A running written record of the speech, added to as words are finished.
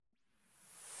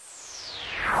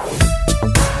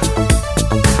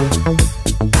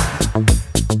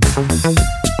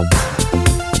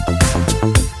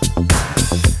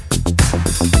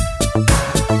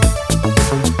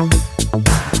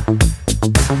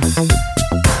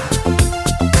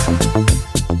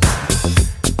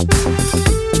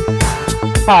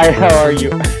Hi, how are you?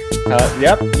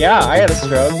 Yep, yeah, I had a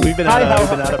stroke. We've been Hi, out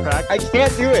of I practice.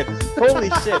 can't do it. Holy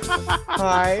shit.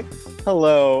 Hi,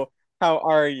 hello, how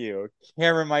are you?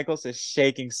 Cameron Michaels is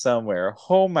shaking somewhere.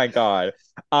 Oh my God.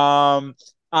 Um,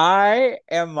 I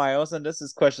am Miles, and this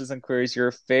is Questions and Queries,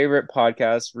 your favorite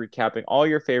podcast recapping all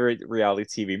your favorite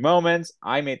reality TV moments.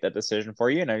 I made that decision for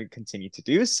you, and I continue to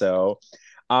do so.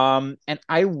 And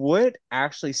I would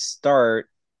actually start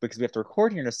because we have to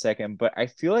record here in a second, but I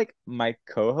feel like my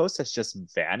co-host has just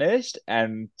vanished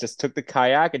and just took the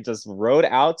kayak and just rowed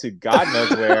out to God knows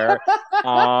where.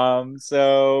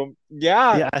 So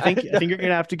yeah. Yeah, I think you're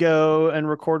gonna have to go and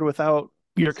record without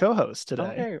your co-host today.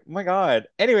 Okay, oh my God.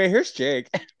 Anyway, here's Jake.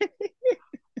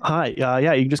 Hi, yeah,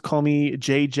 you can just call me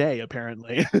JJ.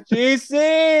 Apparently.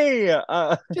 GC.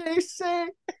 JC.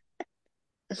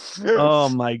 Oh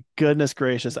my goodness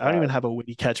gracious! I don't even God. have a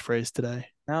witty catchphrase today.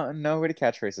 No, nobody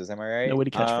catchphrases, am I No right?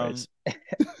 witty catchphrase.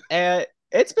 And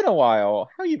it's been a while.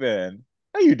 How you been?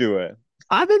 How you doing?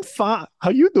 I've been fine.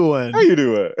 How you How doing? you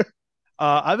doing?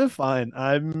 I've been fine.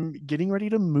 I'm getting ready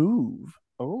to move.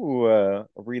 Oh, are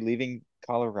we leaving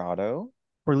Colorado?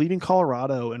 We're leaving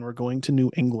Colorado and we're going to New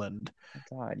England.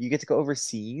 God, you get to go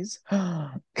overseas?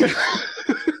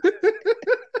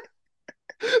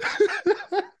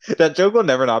 That joke will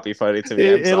never not be funny to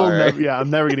me. I'm It'll sorry. never. Yeah, I'm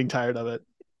never getting tired of it.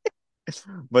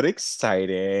 But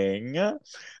exciting. Yeah.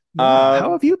 How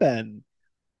Um, have you been?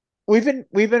 we've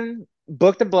been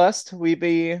booked and blessed. We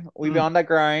be Mm, on that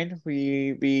grind.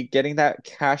 We be getting that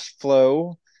cash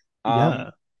flow.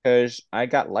 yeah. Because I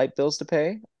got light bills to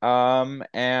pay.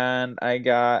 And I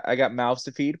got mouths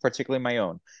to feed, particularly my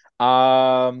own.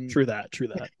 Um, True that. True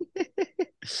that.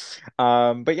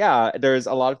 but yeah, there's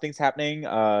a lot of things happening.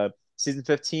 Season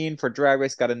 15 for Drag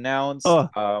Race got announced.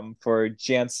 Oh, For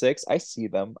Jan 6. I see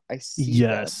them. I see them.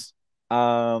 yes.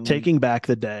 Um, Taking back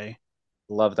the day.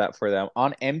 love that for them.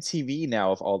 On MTV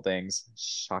now, of all things.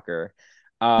 Shocker.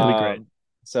 It'll be great. Um,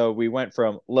 so we went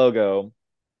from Logo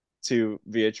to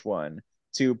VH1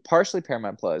 to partially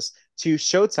Paramount Plus to To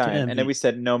Showtime, and then envy. we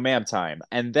said no ma'am time,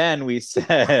 and then we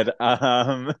said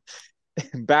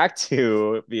back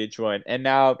to VH1, and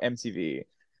now MTV.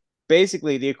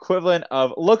 Basically, the equivalent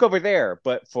of look over there,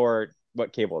 but for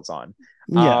what cable it's on.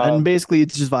 Yeah, and Um, basically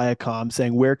it's just Viacom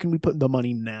saying, where can we put the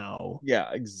money now? yeah,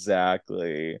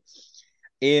 exactly.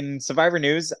 In Survivor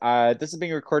news, this is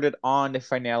being recorded on the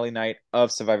finale night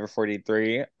of Survivor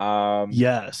 43.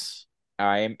 Yes.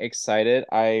 I'm excited.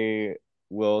 I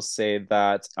will say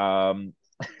that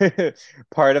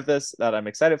part of this that I'm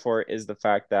excited for is the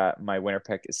fact that my winner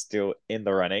pick is still in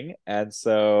the running. And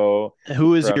so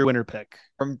Who is from your winner pick?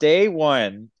 from day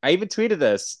one, I even tweeted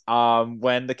this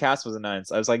when the cast was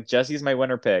announced. I was like, Jesse's my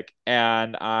winner pick,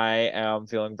 and I am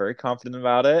feeling very confident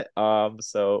about it.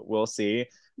 So we'll see.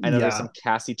 I know there's some Yeah.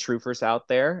 Cassie truthers out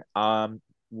there.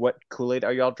 What Kool-Aid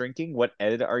are y'all drinking? What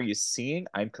edit are you seeing?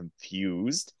 I'm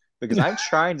confused because I'm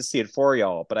trying to see it for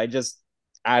y'all, but I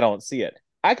don't see it.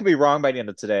 I could be wrong by the end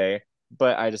of today,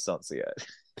 but I just don't see it.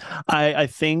 I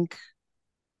think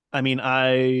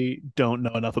I don't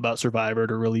know enough about Survivor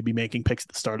to really be making picks at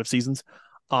the start of seasons.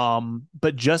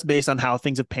 But just based on how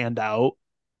things have panned out,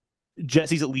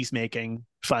 Jesse's at least making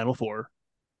Final Four.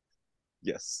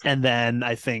 Yes. And then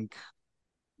I think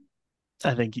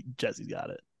Jesse's got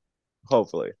it.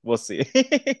 Hopefully. We'll see.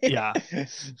 Yeah.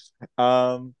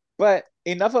 But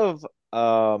enough of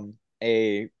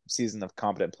a season of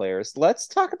competent players. Let's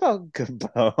talk about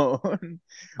Gabon,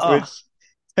 Uh, which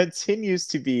continues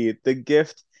to be the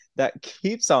gift that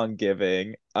keeps on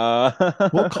giving.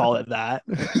 we'll call it that.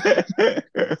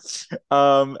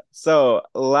 So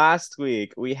last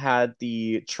week we had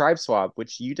the tribe swap,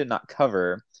 which you did not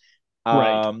cover.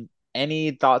 Right.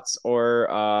 Any thoughts or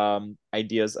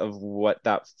ideas of what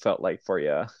that felt like for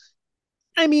you?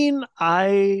 I mean,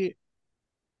 I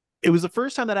it was the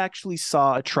first time that I actually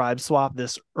saw a tribe swap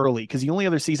this early because the only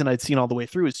other season I'd seen all the way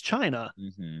through is China,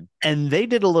 Hmm. and they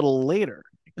did a little later.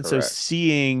 And so Correct.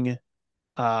 seeing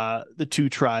the two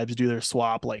tribes do their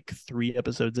swap like 3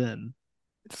 episodes in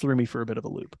threw me for a bit of a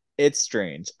loop. It's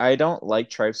strange. I don't like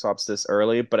tribe swaps this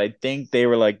early, but I think they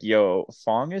were like, "Yo,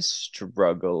 Fong is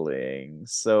struggling,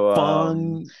 so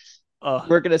Fong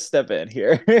we're gonna step in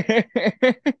here."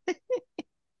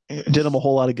 did them a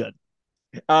whole lot of good.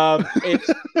 It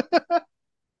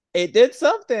it did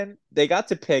something. They got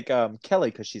to pick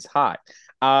Kelly because she's hot.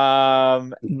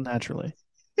 Um, Naturally.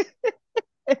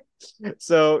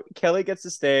 so Kelly gets to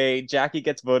stay. Jackie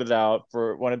gets voted out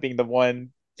for one of being the one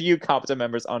few competent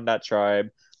members on that tribe,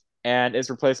 and is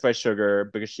replaced by Sugar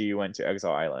because she went to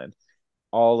Exile Island.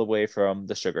 all the way from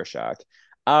the Sugar Shack.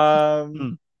 Um,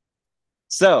 Mm.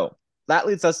 so that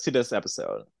leads us to this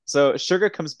episode. So Sugar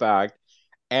comes back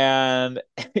and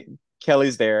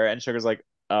Kelly's there, and Sugar's like,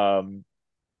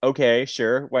 okay,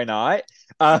 sure, why not?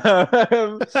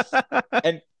 Um,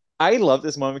 and I love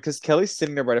this moment because Kelly's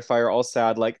sitting there by the fire, all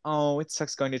sad, like, oh, it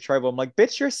sucks going to tribal. I'm like,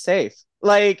 bitch, you're safe.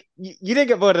 Like, you didn't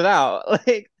get voted out.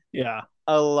 Like, Yeah.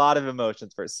 a lot of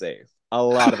emotions for safe. A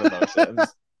lot of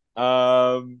emotions.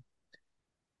 Um,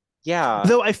 yeah.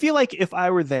 Though I feel like if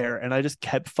I were there and I just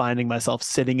kept finding myself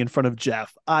sitting in front of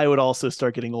Jeff, I would also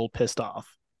start getting a little pissed off.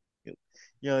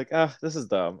 You're like, oh, this is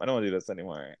dumb. I don't want to do this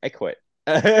anymore. I quit.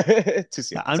 Too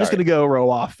soon. I'm just Sorry. going to go row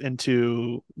off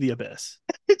into the abyss.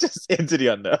 Just into the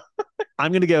unknown.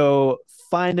 I'm going to go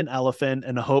find an elephant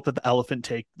and hope that the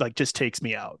elephant just takes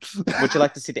me out. Would you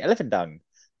like to see the elephant dung?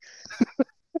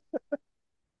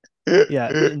 Yeah,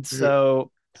 and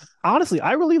so honestly,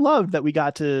 I really loved that we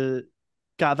got that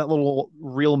little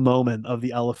real moment of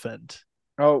the elephant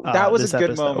Oh, that was a this good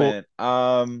episode. Well,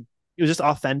 moment. it was just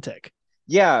authentic.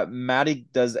 Yeah, Maddie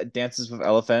does dances with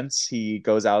elephants. He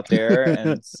goes out there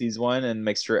and sees one and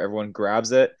makes sure everyone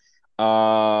grabs it.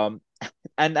 Um,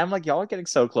 and I'm like, y'all are getting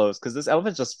so close because this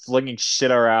elephant's just flinging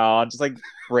shit around, just like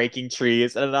breaking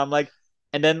trees. And I'm like,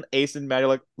 and then Ace and Maddie are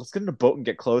like, let's get in a boat and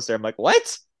get closer. I'm like,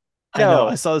 what? I know. I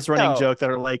No, saw this running no. joke that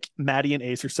are like Maddie and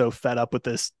Ace are so fed up with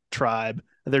this tribe.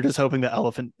 They're just hoping the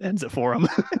elephant ends it for them.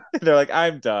 They're like,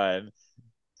 I'm done.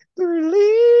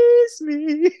 Release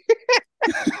me.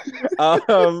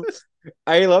 um,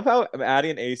 I love how Maddie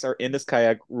and Ace are in this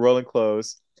kayak rolling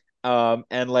close.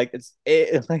 And like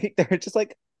like they're just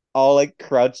like all like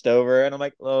crouched over, and I'm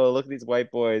like, oh, look at these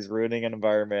white boys ruining an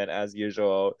environment as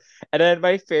usual. And then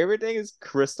my favorite thing is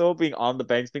Crystal being on the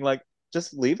banks, being like,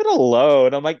 just leave it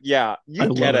alone. I'm like, yeah, I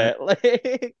you get love it.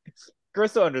 it. Like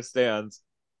Crystal understands.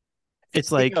 It's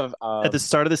Speaking like of at the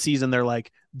start of the season, they're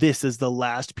like, this is the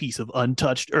last piece of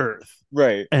untouched earth,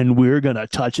 right, and we're going to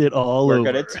touch it all we're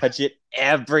gonna over. touch it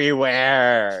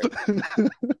everywhere.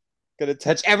 Gonna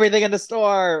touch everything in the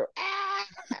store. Ah!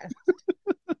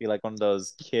 Be like one of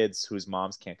those kids whose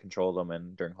moms can't control them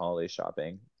and during holiday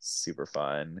shopping. Super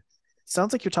fun.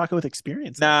 Sounds like you're talking with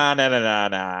experience there. Nah, nah, nah,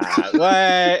 nah, nah.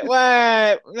 What?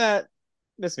 What? Nah,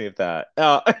 miss me with that.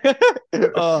 Oh.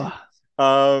 Oh,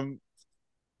 um,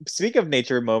 speak of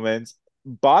nature moments,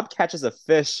 Bob catches a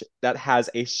fish that has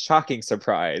a shocking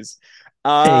surprise.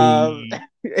 hey,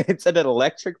 It's an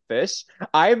electric fish.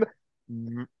 I'm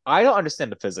I don't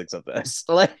understand the physics of this.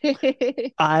 Like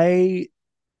I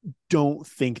don't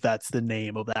think that's the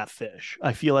name of that fish.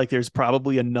 I feel like there's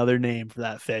probably another name for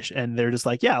that fish, and they're just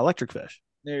like, yeah, electric fish.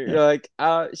 Yeah. you're like,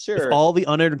 With sure. all the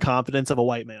unearned confidence of a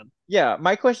white man. Yeah,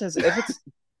 my question is if it's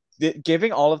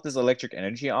giving all of this electric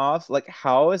energy off, like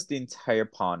how is the entire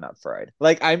pond not fried?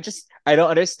 Like I don't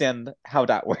understand how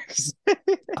that works.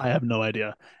 I have no idea.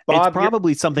 It's Bob, you're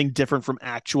probably something different from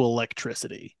actual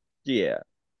electricity. yeah.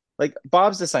 Like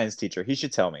Bob's the science teacher. He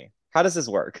should tell me. How does this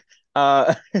work?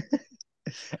 Uh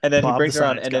and then he Bob the brings it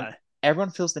around science and then guy. everyone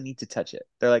feels the need to touch it.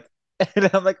 They're like and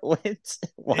I'm like, what?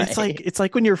 Why? It's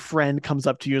like when your friend comes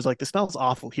up to you is like, the smells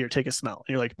awful. Here, take a smell.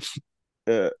 And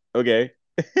you're Okay.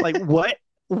 like, what?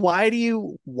 Why do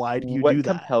you What do that?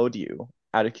 compelled you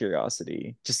out of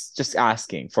curiosity? Just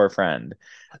asking for a friend.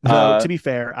 Though to be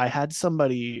fair, I had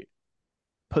somebody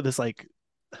put this like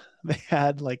they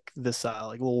had like this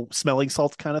like little smelling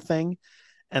salt kind of thing.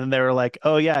 And they were like,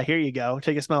 oh yeah, here you go.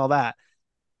 Take a smell of that.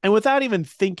 And without even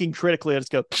thinking critically, I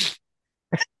just go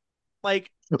like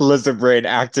Lizard brain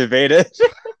activated.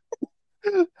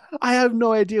 I have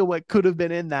no idea what could have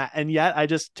been in that. And yet I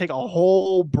just take a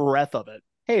whole breath of it.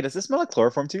 Hey, does this smell like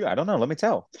chloroform to you? I don't know. Let me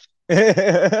tell.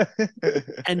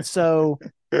 And so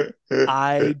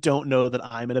I don't know that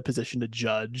I'm in a position to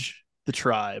judge the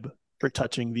tribe for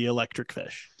touching the electric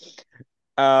fish.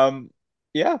 um,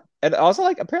 yeah, and also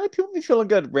like apparently people be feeling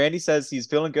good. Randy says he's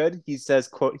feeling good. He says,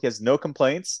 "quote He has no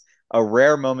complaints." A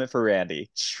rare moment for Randy.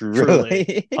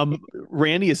 Truly. Truly,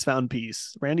 Randy has found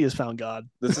peace. Randy has found God.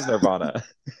 this is Nirvana.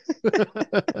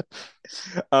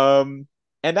 Um,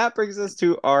 and that brings us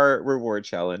to our reward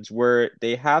challenge, where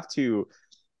they have to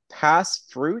pass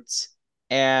fruits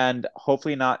and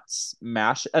hopefully not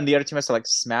smash. And the other team has to like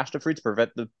smash the fruit to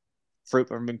prevent the fruit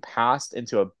from being passed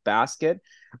into a basket,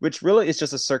 which really is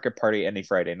just a circuit party any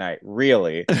Friday night,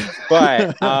 really.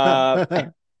 But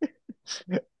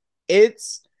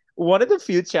it's one of the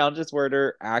few challenges where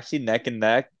they're actually neck and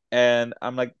neck, and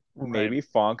I'm like, Right. maybe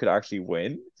Fawn could actually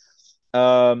win.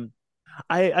 Um,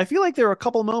 I feel like there were a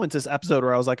couple moments this episode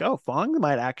where I was like, oh, Fong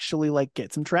might actually like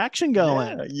get some traction yeah,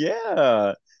 going.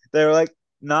 yeah. They were like,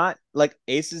 not like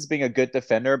Ace is being a good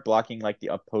defender, blocking like the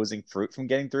opposing fruit from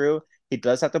getting through. He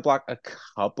does have to block a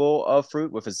couple of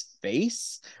fruit with his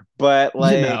face, but You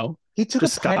like know, he took a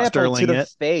just Scott pineapple to Sterling the it.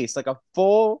 face, like a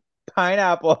full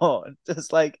pineapple,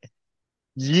 just like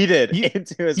yeeted You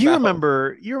into his you mouth.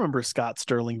 remember Scott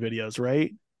Sterling videos,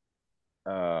 right?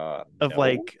 Of No.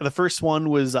 like the first one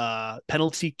was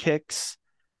penalty kicks,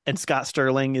 and Scott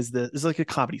Sterling is like a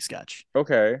comedy sketch.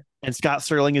 Okay. And Scott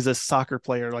Sterling is a soccer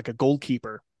player, like a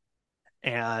goalkeeper.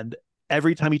 And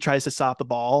every time he tries to stop the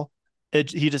ball,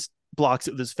 he just blocks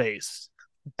it with his face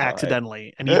God.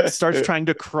 accidentally. And he starts trying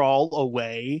to crawl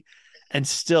away. And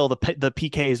still the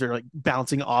PKs are like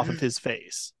bouncing off of his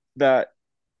face. That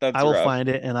I that's will rough. find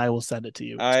it and I will send it to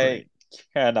you. It's I great.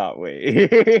 cannot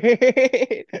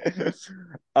wait.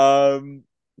 Um,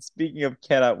 speaking of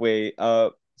cannot wait,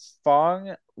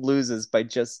 Fong loses by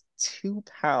just 2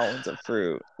 pounds of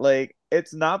fruit. Like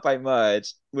it's not by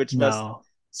much, which must No.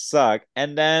 suck.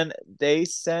 And then the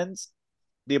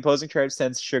opposing tribe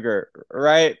sends sugar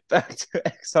right back to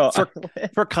Exile For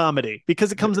Island. for comedy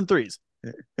because it comes in threes.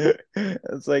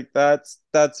 It's like that's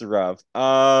rough.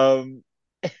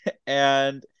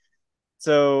 And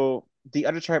so the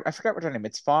other tribe, I forgot what their name.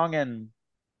 It's Fong and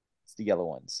it's the yellow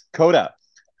ones. Coda.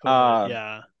 Um,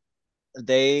 Yeah.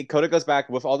 they Coda goes back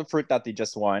with all the fruit that they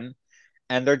just won,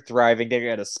 and they're thriving. They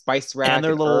get a spice And rack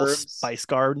their and little herbs. spice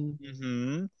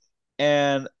garden.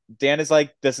 And Dan is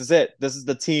like, "This is it. This is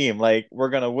the team. Like, we're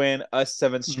gonna win us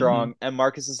seven Mm-hmm. strong." And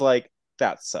Marcus is like,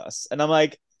 "That's sus." And I'm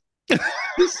like,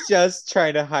 "He's just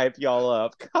trying to hype y'all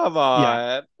up. Come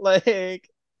Yeah. on, like."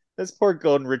 This poor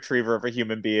golden retriever of a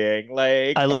human being. I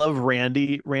Like, love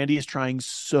Randy. Randy is trying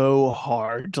so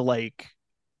hard to like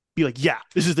be like, yeah,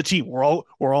 this is the team. We're all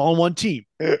on one team.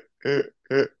 right?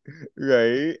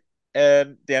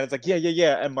 And Dan is like, yeah, yeah,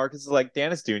 yeah. And Marcus is like,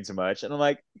 Dan is doing too much. And I'm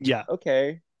like, Yeah.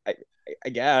 okay, I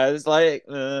guess. Like,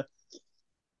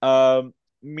 um,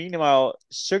 meanwhile,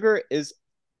 Sugar is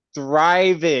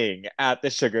thriving at the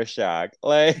Sugar Shack.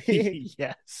 Like,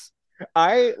 Yes.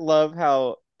 I love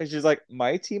how she's like,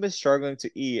 my team is struggling to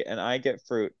eat, and I get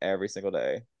fruit every single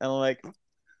day. And I'm like,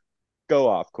 go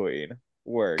off, Queen.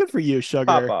 Work. Good for you, Pop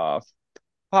Sugar. off.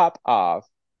 Pop off.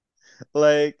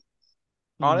 Like,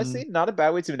 Mm-hmm. honestly, not a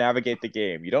bad way to navigate the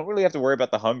game. You don't really have to worry about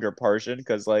the hunger portion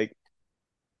because, like,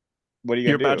 what are you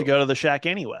You're gonna about to do, go to the shack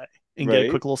anyway and get a right?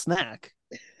 quick little snack.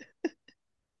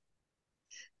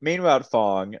 Meanwhile,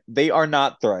 Fong, they are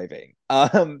not thriving,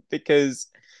 because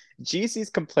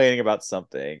GC's complaining about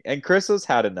something, and Crystal's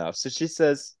had enough. So she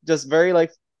says, just very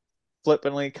like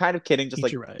flippantly, kind of kidding, just Eat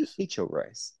like, your rice. eat your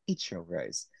rice, eat your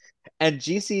rice. And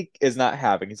GC is not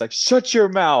having. He's like, shut your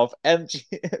mouth. And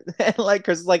like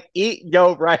Chris is like, eat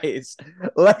your rice.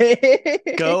 Like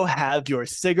Go have your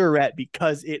cigarette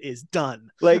because it is done.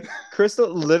 like Crystal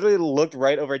literally looked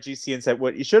right over at GC and said,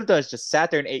 what you should have done is just sat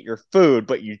there and ate your food,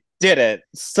 but you didn't.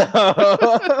 So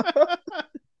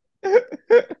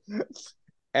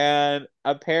and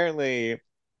apparently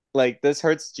like this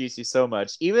hurts GC so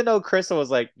much, even though Crystal was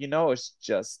like, it's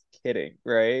just kidding,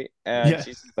 right? And Yeah.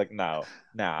 GC's like, no,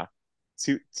 nah,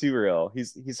 too real.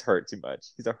 He's hurt too much.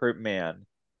 He's a hurt man.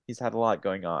 He's had a lot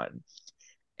going on.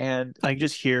 And I can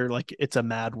just hear like it's a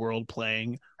mad world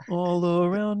playing all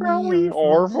around me we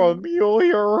are are familiar.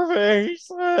 familiar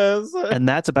faces. And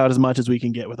that's about as much as we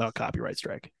can get without copyright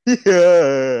strike.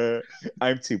 Yeah,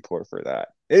 I'm too poor for that.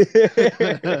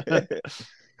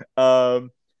 um,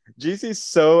 GC's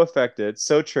so affected,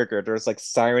 so triggered. There's like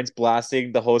sirens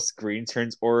blasting, the whole screen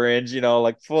turns orange,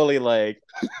 like fully like,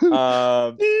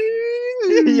 um,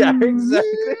 yeah, exactly.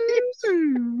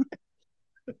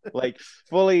 Like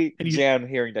fully And Jan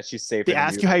hearing that she's safe they in the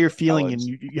ask you how you're musical feeling, and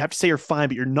challenge you have to say you're fine,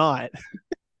 but you're not.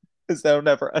 because they'll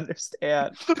never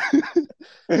understand.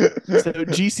 So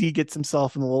GC gets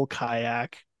himself in a little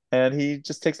kayak. And he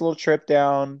just takes a little trip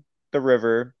down the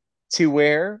river to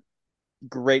where?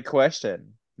 Great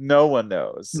question. No one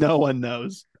knows. No one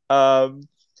knows. Um,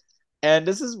 and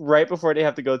this is right before they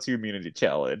have to go to immunity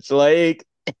challenge. Like,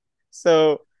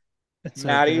 so And so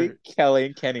Maddie, they're Kelly,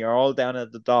 and Kenny are all down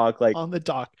at the dock, like, on the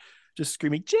dock, just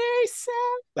screaming,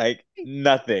 Jason.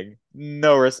 nothing,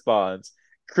 no response.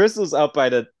 Crystal's up by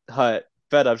the hut,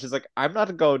 fed up. She's like, I'm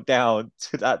not going down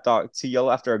to that dock to yell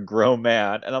after a grown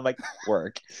man. And I'm like,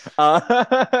 work.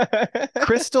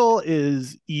 Crystal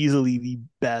is easily the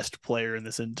best player in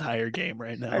this entire game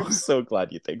right now. I'm so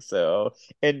glad you think so.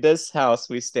 In this house,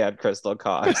 we stand Crystal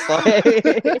Cox.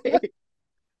 Like,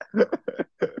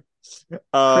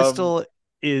 um, Crystal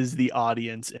is the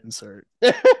audience insert.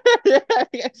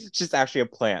 she's actually a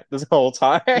plant this whole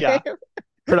time. Yeah,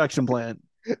 production plant.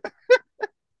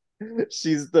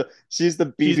 She's the She's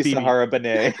BB BB. Sahara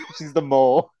Benet. She's the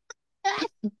mole.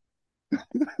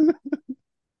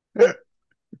 But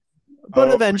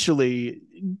Oh, eventually,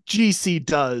 GC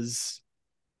does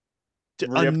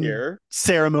reappear.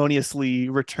 unceremoniously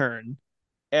return.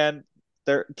 And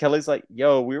Kelly's like,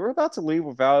 yo, we were about to leave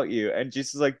without you. And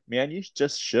Jesus is like, man, you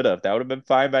just should have. That would have been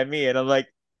fine by me. And I'm like,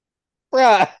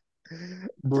 bruh, bruh.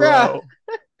 Bro.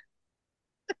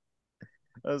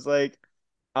 I was like,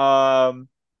 um,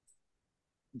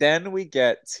 then we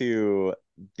get to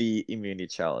the immunity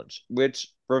challenge, which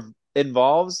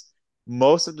involves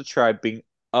most of the tribe being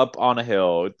up on a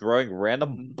hill, throwing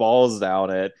random Mhm. balls down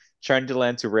it, trying to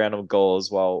land to random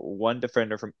goals, while one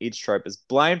defender from each tribe is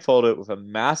blindfolded with a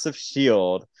massive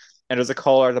shield. And there's a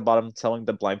caller at the bottom telling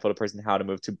the blindfolded person how to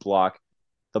move to block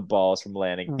the balls from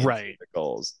landing into Right. the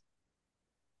goals.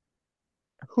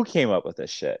 Who came up with this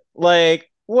shit?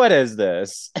 Like, what is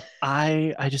this?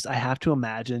 I have to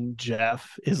imagine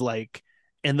Jeff is like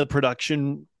in the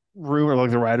production room or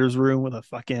like the writer's room with a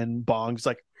fucking bong. It's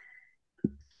like,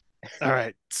 all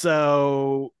right,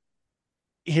 so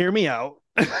hear me out.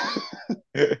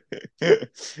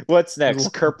 What's His next?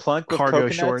 little Kerplunk with cargo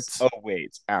coconuts? shorts. Oh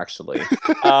wait, actually.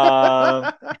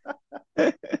 Um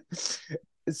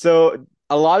so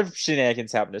a lot of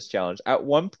shenanigans happen in this challenge. At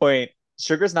one point,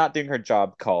 Sugar's not doing her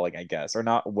job calling, I guess, or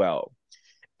not well.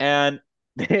 And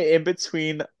in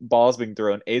between balls being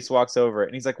thrown, Ace walks over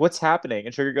and he's like, what's happening?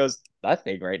 And Sugar goes,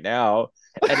 nothing right now.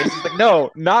 And Ace is like, no,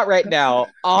 not right now,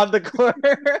 on the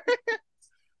corner.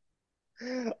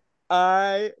 I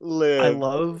I live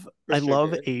love for I love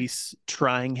Sugar. Ace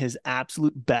trying his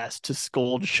absolute best to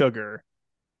scold Sugar,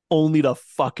 only to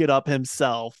fuck it up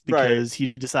himself Right. because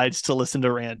he decides to listen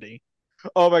to Randy.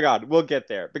 Oh my God, we'll get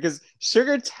there because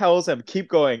Sugar tells him keep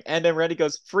going, and then Randy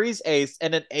goes freeze Ace,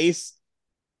 and then Ace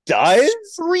does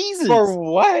for Freezes.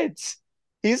 what?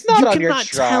 He's not You on your cannot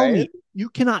tell tribe, me. You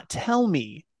cannot tell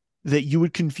me that you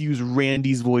would confuse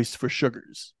Randy's voice for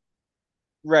Sugar's,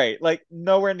 right? Like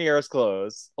nowhere near as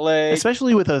close. Like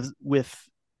especially with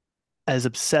as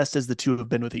obsessed as the two have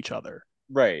been with each other.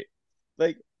 right,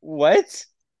 like what?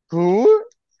 Who?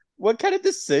 What kind of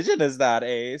decision is that,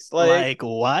 Ace? Like Like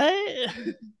what?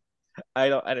 I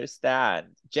don't understand,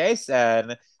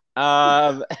 Jason.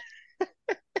 Um,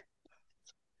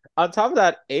 on top of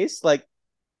that, Ace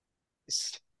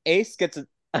gets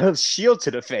a shield to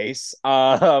the face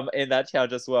in that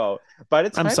challenge as well. By the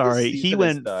I'm time this sorry. season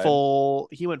is done,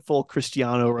 He went full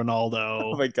Cristiano oh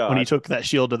Ronaldo my when he God. took that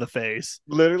shield to the face.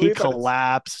 He Literally,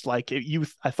 collapsed like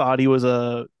I thought he was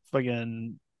a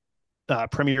fucking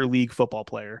Premier League football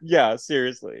player. yeah,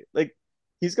 seriously. Like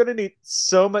he's gonna need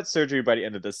so much surgery by the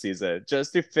end of the season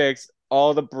just to fix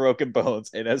all the broken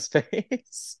bones in his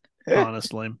face.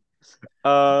 Honestly, um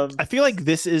I feel like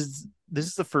this is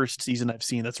the first season I've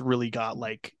seen that's really got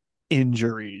like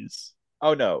injuries.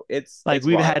 oh no, it's Like it's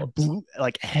we've wild. had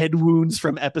like head wounds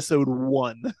from episode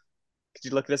 1. Could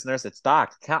you look at this nurse? It's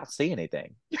Doc. Can't see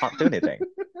anything. Can't do anything.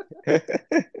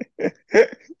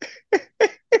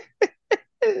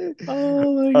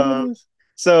 Oh my um, goodness.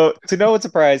 so to no one's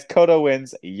surprise, Kodo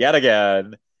wins yet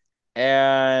again.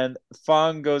 And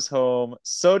Fong goes home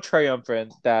so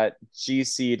triumphant that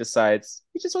GC decides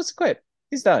he just wants to quit.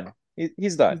 He's done. He's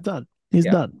He's done. done. He's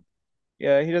Yeah. done.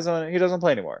 Yeah, he doesn't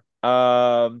play anymore.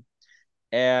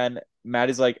 And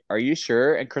Maddie's like, "Are you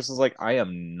sure?" And Crystal's like, "I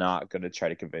am not gonna try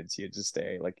to convince you to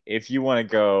stay. Like, if you want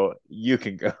to go, you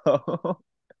can go."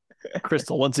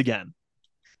 Crystal once again.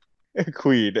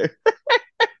 Queen.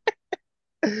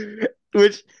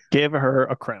 Which Give her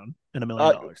a crown and uh $1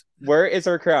 million. where is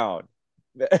her crown?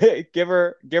 Give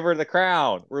her the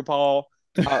crown, RuPaul.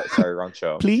 Sorry, wrong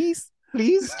show. Please.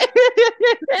 Please.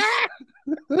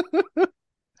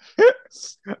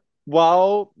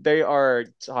 While they are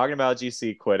talking about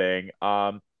GC quitting,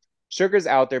 Sugar's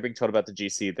out there being told about the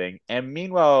GC thing, and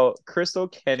meanwhile, Crystal,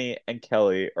 Kenny, and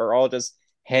Kelly are all just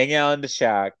hanging out in the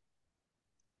shack,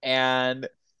 and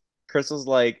Crystal's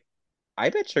like, "I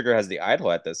bet Sugar has the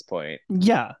idol at this point."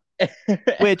 Yeah.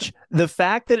 Which the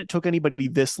fact that it took anybody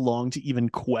this long to even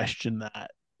question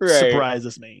that Right.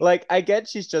 surprises me. Like, I get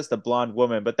she's just a blonde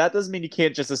woman, but that doesn't mean you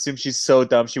can't just assume she's so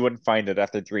dumb she wouldn't find it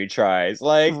after 3 tries.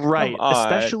 Like, come Right. on.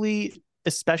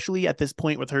 Especially at this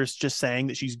point with her just saying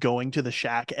that she's going to the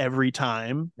shack every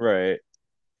time. Right.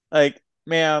 Like,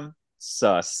 ma'am,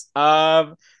 sus.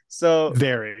 So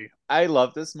Very. I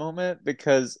love this moment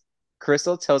because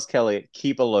Crystal tells Kelly,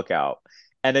 keep a lookout.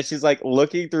 And then she's like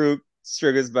looking through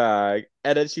Sugar's bag,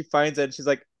 and then she finds it, and she's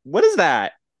like, what is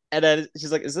that? And then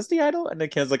she's like, is this the idol? And then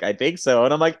Ken's like, I think so.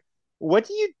 And I'm like, what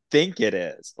do you think it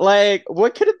is? Like,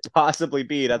 what could it possibly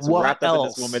be that's What wrapped up in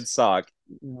this else? woman's sock?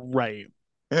 Right.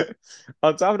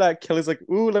 On top of that, Kelly's like,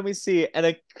 "Ooh, let me see," and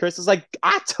then Chris is like,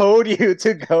 "I told you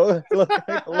to go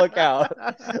look out."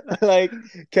 Like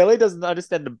Kelly doesn't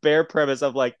understand the bare premise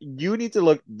of like you need to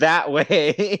look that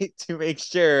way to make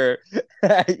sure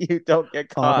that you don't get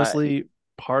caught. Honestly,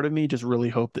 part of me just really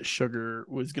hoped that Sugar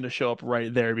was going to show up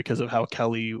right there because of how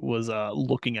Kelly was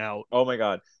looking out. Oh my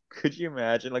God, could you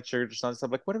imagine like Sugar just on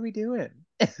stuff like, "What are we doing?"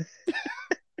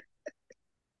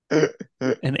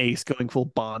 And Ace going full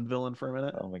Bond villain for a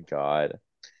minute. Oh my God.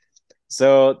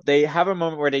 So they have a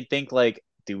moment where they think like,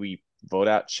 do we vote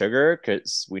out Sugar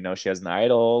because we know she has an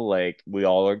idol? Like we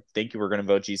all are think we're gonna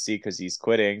vote GC because he's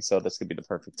quitting, so this could be the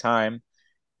perfect time.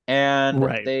 And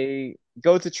Right. they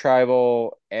go to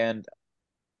tribal, and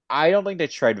I don't think they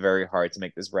tried very hard to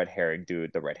make this red herring do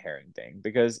the red herring thing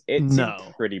because it seemed No.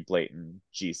 pretty blatant.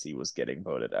 GC was getting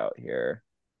voted out here.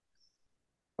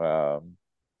 Um,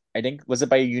 I think was it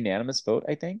by a unanimous vote?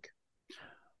 I think.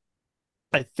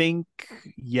 I think,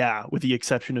 yeah, with the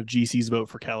exception of GC's vote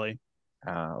for Kelly.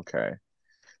 Okay.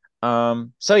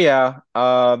 So yeah,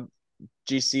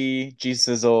 G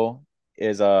Sizzle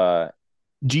is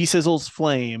G Sizzle's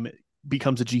flame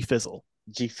becomes a G Fizzle.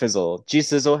 G Fizzle. G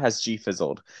Sizzle has G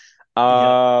Fizzled. Yep.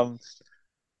 Um,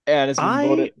 and it's been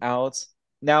voted I out.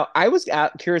 Now, I was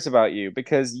curious about you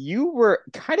because you were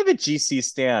kind of a GC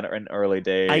stan in early I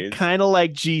days. kind of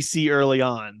like GC early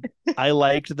on. I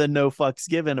liked the no fucks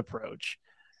given approach,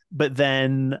 but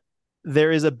then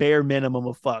there is a bare minimum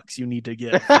of fucks you need to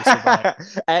give for Survivor.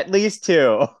 At least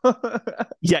two.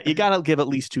 Yeah, you gotta give at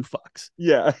least two fucks.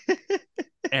 Yeah.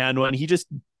 And when he just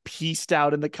pieced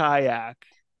out in the kayak,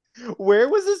 Where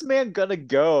was this man gonna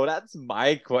go? That's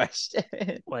my question.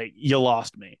 like you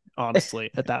lost me. Honestly,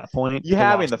 at that point, You you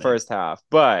had me in the lost me. first half,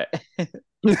 but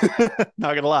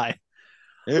Not gonna lie,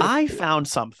 I found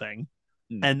something,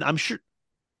 Hmm, and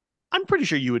I'm pretty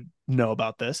sure you would know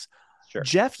about this. sure.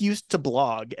 Jeff used to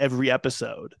blog every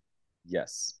episode,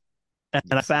 Yes. and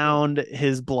I Yes, he did. found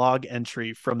his blog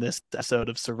entry from this episode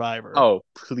of Survivor. Oh,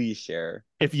 please share.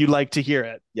 If you'd like to hear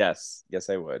it, Yes. Yes,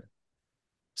 I would.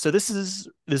 so this was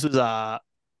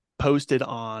posted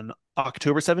on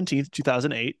October 17th,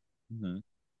 2008. Hmm.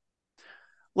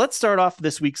 Let's start off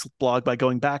this week's blog by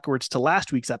going backwards to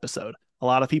last week's episode. A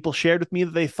lot of people shared with me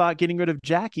that they thought getting rid of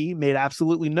Jackie made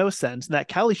absolutely no sense and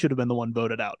that Callie should have been the one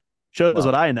voted out. Shows Well,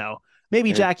 what I know.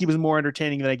 Maybe Jackie was more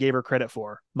entertaining than I gave her credit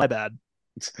for. My bad.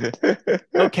 it's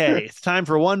Okay, it's time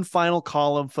for one final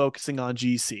column focusing on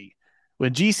GC.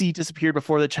 When GC disappeared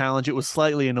before the challenge, it was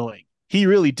slightly annoying. He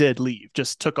really did leave,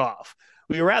 just took off.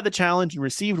 We were at the challenge and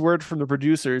received word from the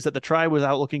producers that the tribe was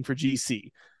out looking for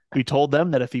GC. We told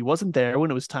them that if he wasn't there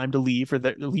when it was time to leave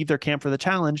their camp for the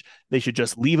challenge, they should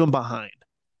just leave him behind.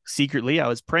 Secretly, I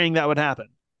was praying that would happen.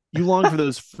 You long for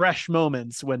those fresh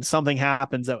moments when something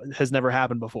happens that has never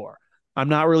happened before. I'm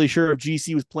not really sure if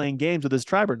GC was playing games with his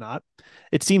tribe or not.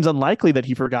 It seems unlikely that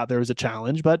he forgot there was a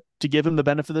challenge, but to give him the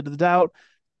benefit of the doubt,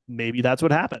 maybe that's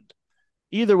what happened.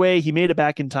 Either way, he made it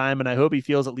back in time, and I hope he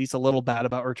feels at least a little bad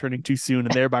about returning too soon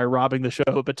and thereby robbing the show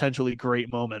a potentially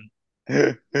great moment.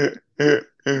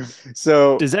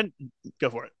 So Does that go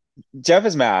for it? Jeff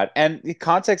is mad, and the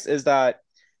context is that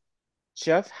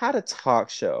Jeff had a talk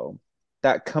show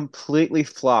that completely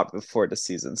flopped before the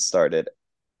season started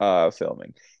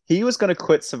filming. He was going to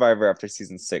quit Survivor after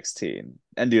season 16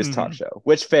 and do his talk Mm-hmm. show,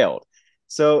 which failed.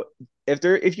 So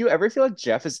if you ever feel like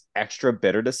Jeff is extra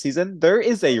bitter this season, there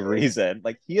is a reason.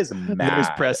 Like he is There's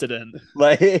mad. precedent.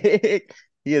 Like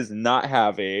he is not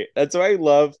happy. That's why I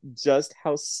love just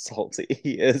how salty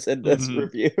he is in this Mm-hmm.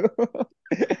 review.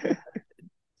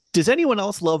 Does anyone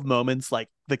else love moments like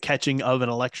the catching of an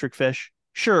electric fish?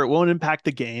 Sure, it won't impact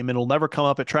the game and it'll never come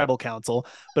up at tribal council,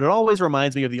 but it always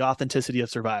reminds me of the authenticity of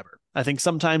Survivor. I think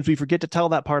sometimes we forget to tell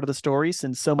that part of the story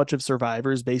since so much of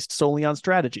Survivor is based solely on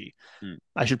strategy. Hmm.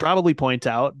 I should probably point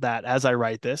out that as I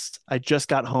write this, I just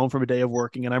got home from a day of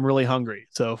working and I'm really hungry.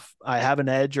 So if I have an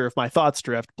edge or if my thoughts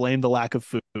drift, blame the lack of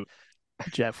food.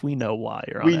 Jeff, we know why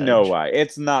you're on We know edge. why.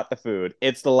 It's not the food,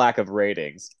 it's the lack of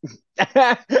ratings.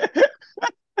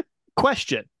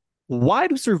 Question: why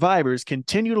do survivors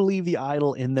continue to leave the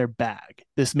idol in their bag?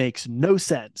 This makes no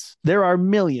sense. There are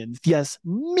millions, yes,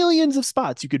 millions of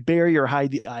spots you could bury or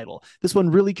hide the idol. This one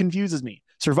really confuses me.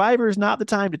 Survivor is not the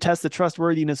time to test the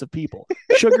trustworthiness of people.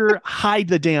 Sugar, hide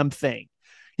the damn thing.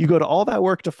 You go to all that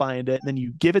work to find it, and then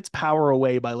you give its power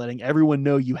away by letting everyone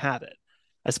know you have it.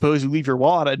 I suppose you leave your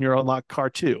wallet in your unlocked car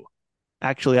too.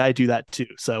 Actually, I do that too.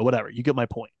 So whatever, you get my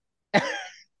point.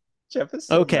 Jeff is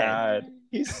so Okay, mad.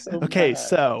 He's so Okay, mad.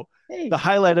 so Hey. the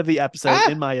highlight of the episode, Ah!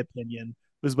 in my opinion,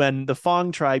 was when the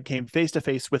Fong tribe came face to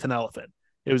face with an elephant.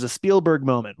 It was a Spielberg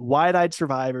moment, wide eyed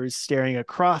survivors staring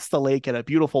across the lake at a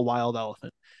beautiful wild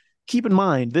elephant. Keep in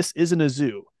mind, this isn't a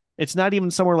zoo. It's not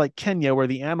even somewhere like Kenya where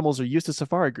the animals are used to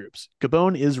safari groups.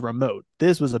 Gabon is remote.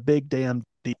 This was a big damn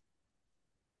deal.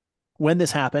 When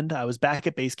this happened, I was back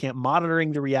at base camp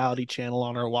monitoring the reality channel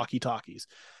on our walkie talkies.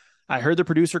 I heard the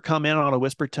producer come in on a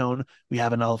whispered tone. We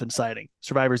have an elephant sighting.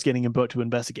 Survivors getting in boat to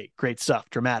investigate. Great stuff.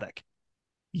 Dramatic.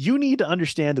 You need to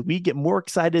understand that we get more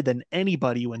excited than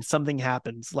anybody when something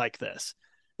happens like this.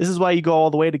 This is why you go all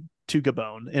the way to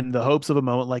Gabon in the hopes of a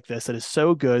moment like this that is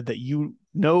so good that you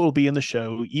know it will be in the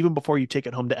show even before you take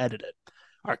it home to edit it.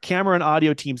 Our camera and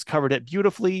audio teams covered it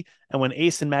beautifully, and when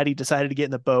Ace and Maddie decided to get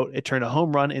in the boat, it turned a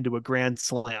home run into a grand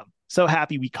slam. So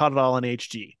happy we caught it all in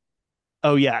HG.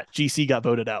 Oh yeah, GC got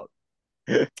voted out.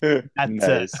 That's it.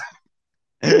 Nice.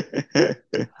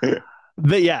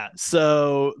 But yeah,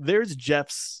 so there's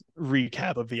Jeff's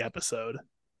recap of the episode,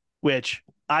 which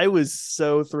I was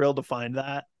so thrilled to find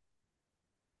that.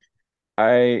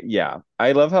 Yeah,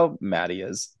 I love how Maddie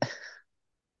is.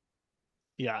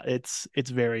 Yeah, it's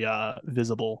very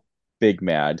visible. Big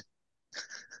mad.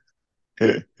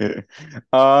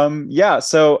 Yeah,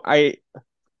 so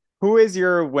who is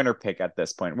your winner pick at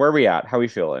this point? Where are we at? How are we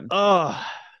feeling? Oh,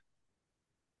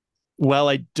 well,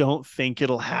 I don't think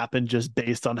it'll happen just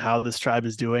based on how this tribe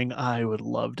is doing. I would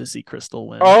love to see Crystal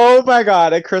win. Oh my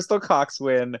God, a Crystal Cox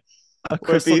win A would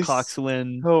Crystal be Cox so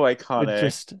win would iconic.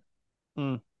 just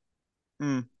mm.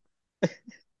 Mm,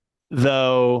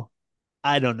 Though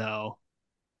I don't know.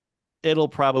 It'll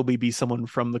probably be someone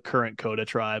from the current Coda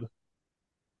tribe.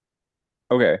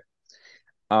 okay.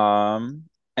 Um,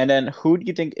 and then who do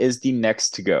you think is the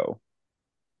next to go?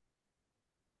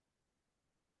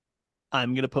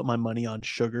 I'm gonna put my money on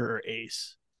Sugar or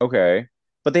Ace. Okay.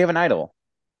 But they have an idol.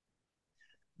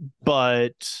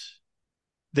 But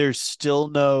there's still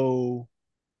no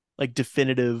like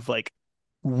definitive like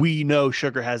we know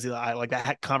Sugar has the eye. Like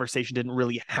that conversation didn't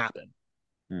really happen.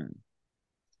 Hmm.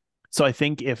 So I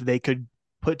think if they could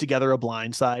put together a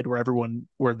blind side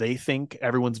where they think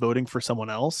everyone's voting for someone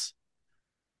else,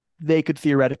 they could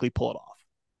theoretically pull it off.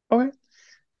 Okay.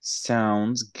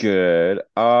 Sounds good.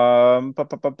 Favorite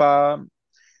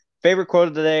quote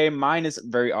of the day. Mine is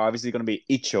very obviously going to be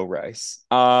 "Eat your rice."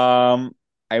 I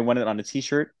want it on a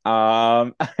t-shirt.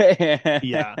 Yeah.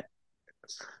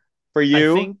 For I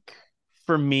you, think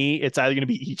for me, it's either gonna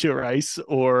be Icho Rice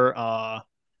or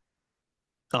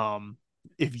um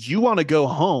if you want to go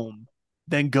home,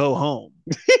 then go home.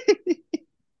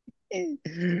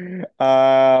 oh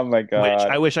my Which God.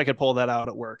 I wish I could pull that out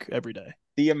at work every day.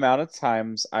 The amount of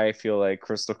times I feel like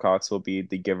Crystal Cox will be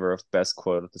the giver of best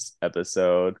quote of this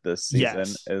episode this season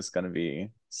Yes. is going to be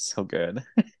so good.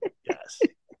 Yes.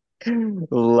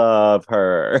 Love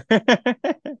her. Really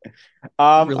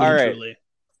All and right. truly.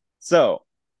 So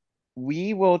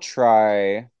we will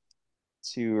try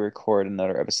to record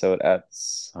another episode at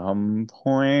some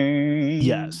point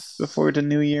before Yes. the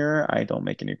new year. I don't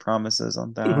make any promises on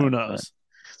Who that, but knows?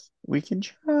 we can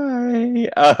try.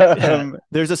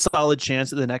 There's a solid chance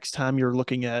that the next time you're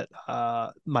looking at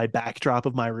my backdrop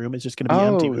of my room is just going to be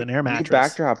empty Oh, with an air new mattress.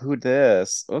 backdrop. Who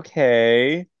this?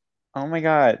 Okay. Oh my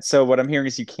God. So what I'm hearing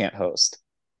is you can't host.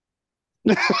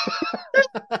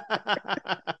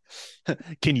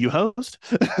 Can you host?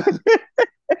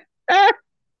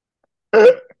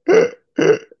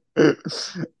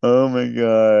 Oh my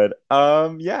God.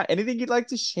 Yeah, anything you'd like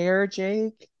to share,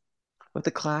 Jake, with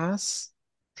the class?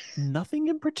 Nothing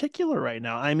in particular right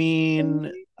now. I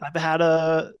mean, I've had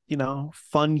a,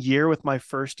 fun year with my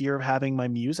first year of having my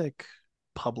music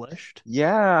published,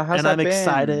 Yeah, how's and I'm that been?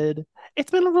 excited.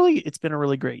 It's been a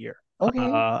really great year. Okay.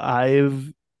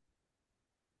 I've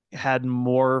had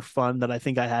more fun than I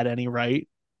think I had any right.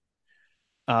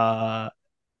 Uh,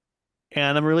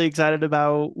 and I'm really excited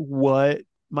about what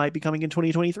might be coming in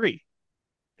 2023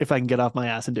 if I can get off my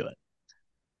ass and do it.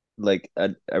 Like,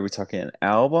 are we talking an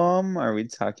album? Are we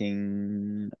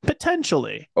talking?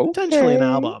 Potentially an Okay,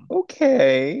 album.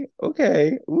 okay,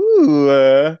 okay.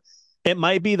 Ooh, It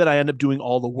might be that I end up doing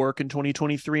all the work in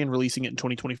 2023 and releasing it in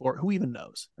 2024. Who even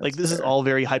knows? Like that's this is fair. all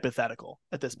very hypothetical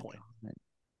at this point.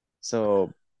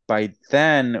 So by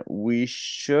then we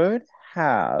should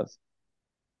have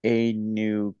a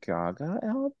new Gaga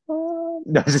album.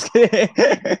 No, just kidding.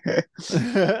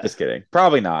 Just kidding.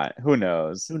 Probably not. Who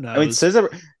knows? Who I mean, knows?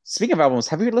 SZA. Speaking of albums,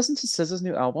 have you listened to SZA's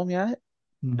new album yet?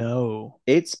 No.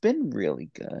 It's been really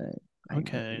good. I really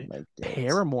Okay. liked it.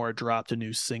 Paramore dropped a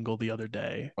new single the other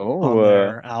day Oh, on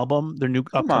their album, their new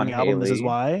come on, upcoming album. This is Haley.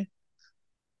 why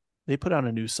they put out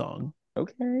a new song.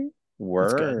 Okay. It's good.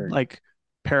 Word. Like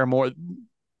Paramore,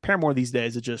 Paramore these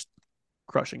days is just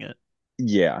crushing it.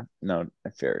 Yeah, no,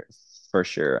 fair for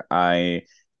sure. I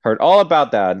heard all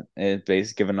about that. It's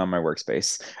basically given on my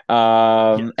workspace.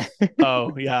 Yes.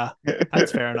 Oh, yeah.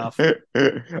 That's fair enough.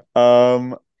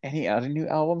 Any other new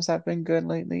albums that have been good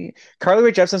lately? Carly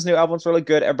Rae Jepsen's new album's really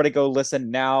good. Everybody go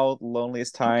listen now.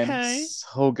 Loneliest Time, Okay.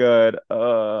 so good.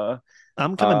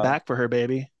 I'm coming Uh, back for her,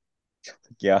 baby.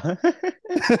 yeah.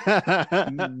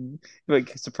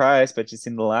 Like surprise, but you've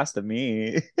seen the last of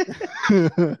me.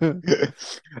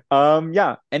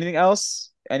 Yeah. Anything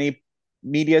else? Any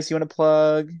medias you want to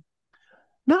plug?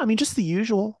 No, I mean just the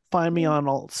usual. Find me Yeah. on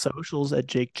all socials at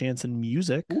Jake Jansen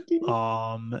Music. Okay.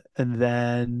 And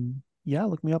then yeah,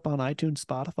 look me up on iTunes,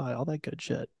 Spotify, all that good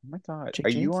shit. Oh my God. Jake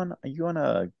Jansen. Are you on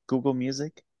a Google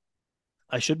Music?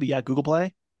 I should be, yeah, Google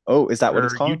Play Oh, is that what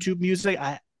it's or called? YouTube Music.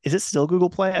 I Is it still Google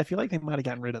Play? I feel like they might have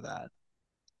gotten rid of that.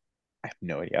 I have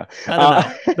no idea. I don't Uh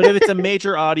know. But if it's a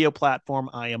major audio platform,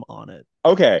 I am on it.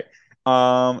 okay.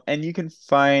 And you can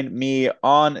find me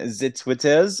on the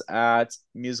Twitters at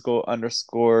musical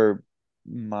underscore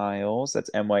miles. That's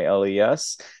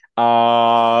MYLES.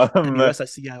 Um,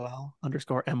 MUSICIL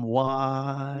underscore yeah,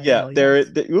 MYLES.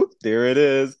 there it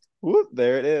is. Whoop,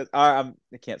 there it is. I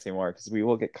can't say more because we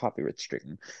will get copyright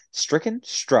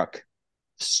struck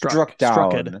Strucked.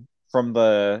 down from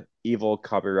the evil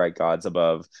copyright gods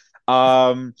above.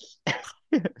 Um,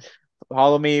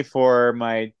 follow me for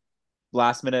my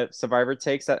last minute Survivor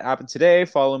takes that happened today.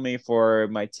 Follow me for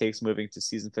my takes moving to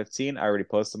season 15. I already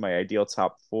posted my ideal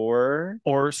top four.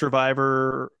 Or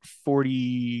Survivor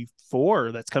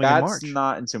 44 that's coming in That's March.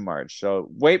 not into March, so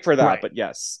wait for that. Right. But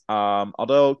yes,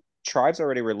 although Tribe's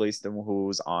already released and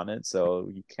who's on it, so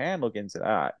you can look into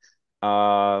that.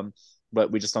 But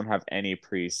we just don't have any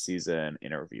preseason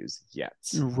interviews yet.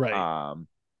 Right. Um,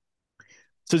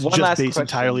 So it's one just last based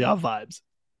entirely question. off vibes.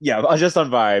 Yeah, just on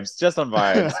vibes, just on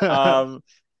vibes.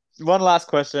 One last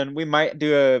question. We might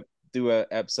do a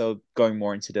episode going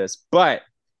more into this, but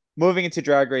moving into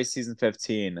Drag Race season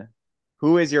 15,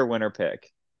 who is your winner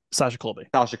pick? Sasha Colby.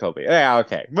 Sasha Colby. Yeah,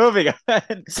 okay. Moving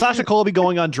on. Sasha Colby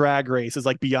going on Drag Race is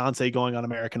like Beyonce going on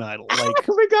American Idol. Like,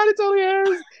 Oh my God, it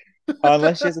totally is.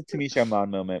 Unless she has a Tamisha Iman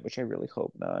moment, which I really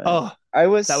hope not. oh, I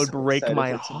was that would so break excited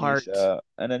my for heart. Tamisha,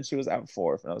 and then she was out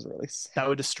fourth, and I was really sad. That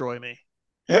would destroy me.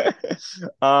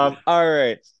 All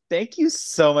right. Thank you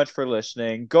so much for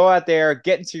listening. Go out there,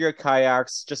 get into your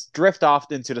kayaks, just drift off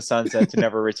into the sunset to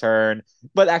never return.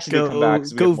 But actually do come back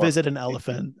because we have Go more. visit an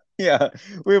elephant. Yeah,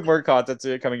 we have more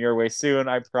content coming your way soon,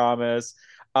 I promise.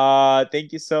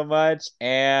 Thank you so much.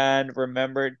 And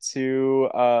remember to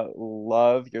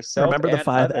love yourself Remember the and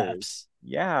five others. F's.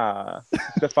 Yeah.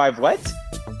 The five what?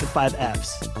 The five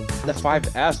F's. The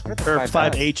five F's. What are the Or five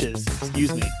five F's? H's.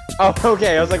 Excuse me. Oh,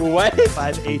 okay. I was like, what?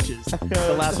 Five H's.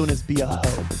 The last one is be a hoe.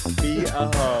 Be a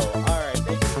hoe. All right.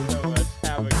 Thank you so much.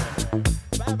 Have a good one.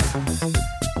 Bye bye.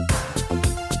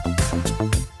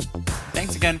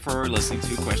 Thanks again for listening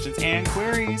to Questions and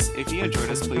Queries. If you enjoyed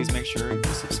us, please make sure to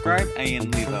subscribe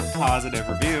and leave a positive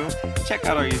review. Check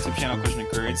out our YouTube channel, Question and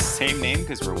Queries, same name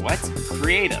because we're what?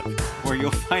 Creative, where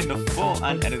you'll find the full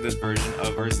unedited version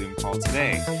of our Zoom call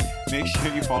today. Make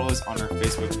sure you follow us on our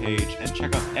Facebook page and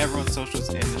check out everyone's socials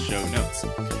in the show notes.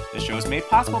 The show is made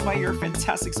possible by your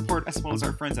fantastic support as well as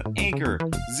our friends at Anchor,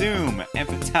 Zoom, and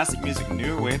fantastic music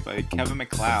New Wave by Kevin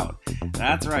MacLeod.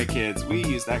 That's right, kids. We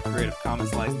use that Creative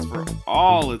Commons license for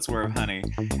all it's worth, honey.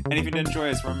 And if you did enjoy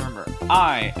us, remember,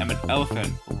 I am an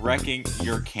elephant wrecking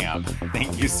your camp.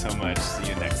 Thank you so much. See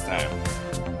you next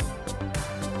time.